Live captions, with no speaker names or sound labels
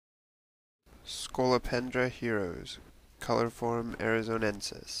Scolopendra heroes, color form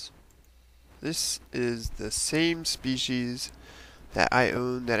arizonensis. This is the same species that I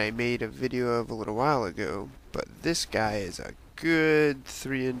own that I made a video of a little while ago, but this guy is a good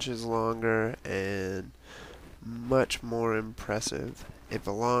 3 inches longer and much more impressive. It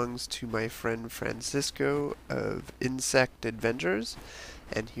belongs to my friend Francisco of Insect Adventures,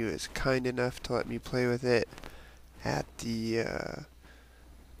 and he was kind enough to let me play with it at the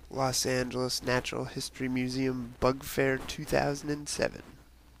Los Angeles Natural History Museum Bugfair 2007.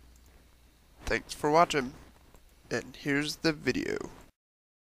 Thanks for watching, and here's the video.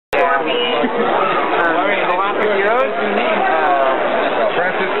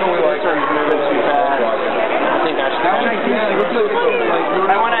 Francisco, we like her.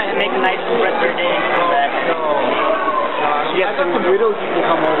 I want to make a nice rest of your day. You have some photos you can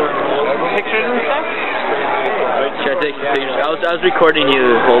come over and pictures and stuff? Should I take pictures? I was recording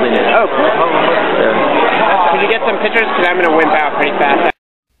you holding it. Oh, cool. Yeah. Could you get some pictures? Because I'm going to wimp out pretty fast.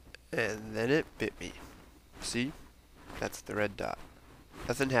 And then it bit me. See? That's the red dot.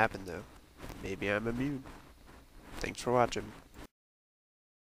 Nothing happened though. Maybe I'm immune. Thanks for watching.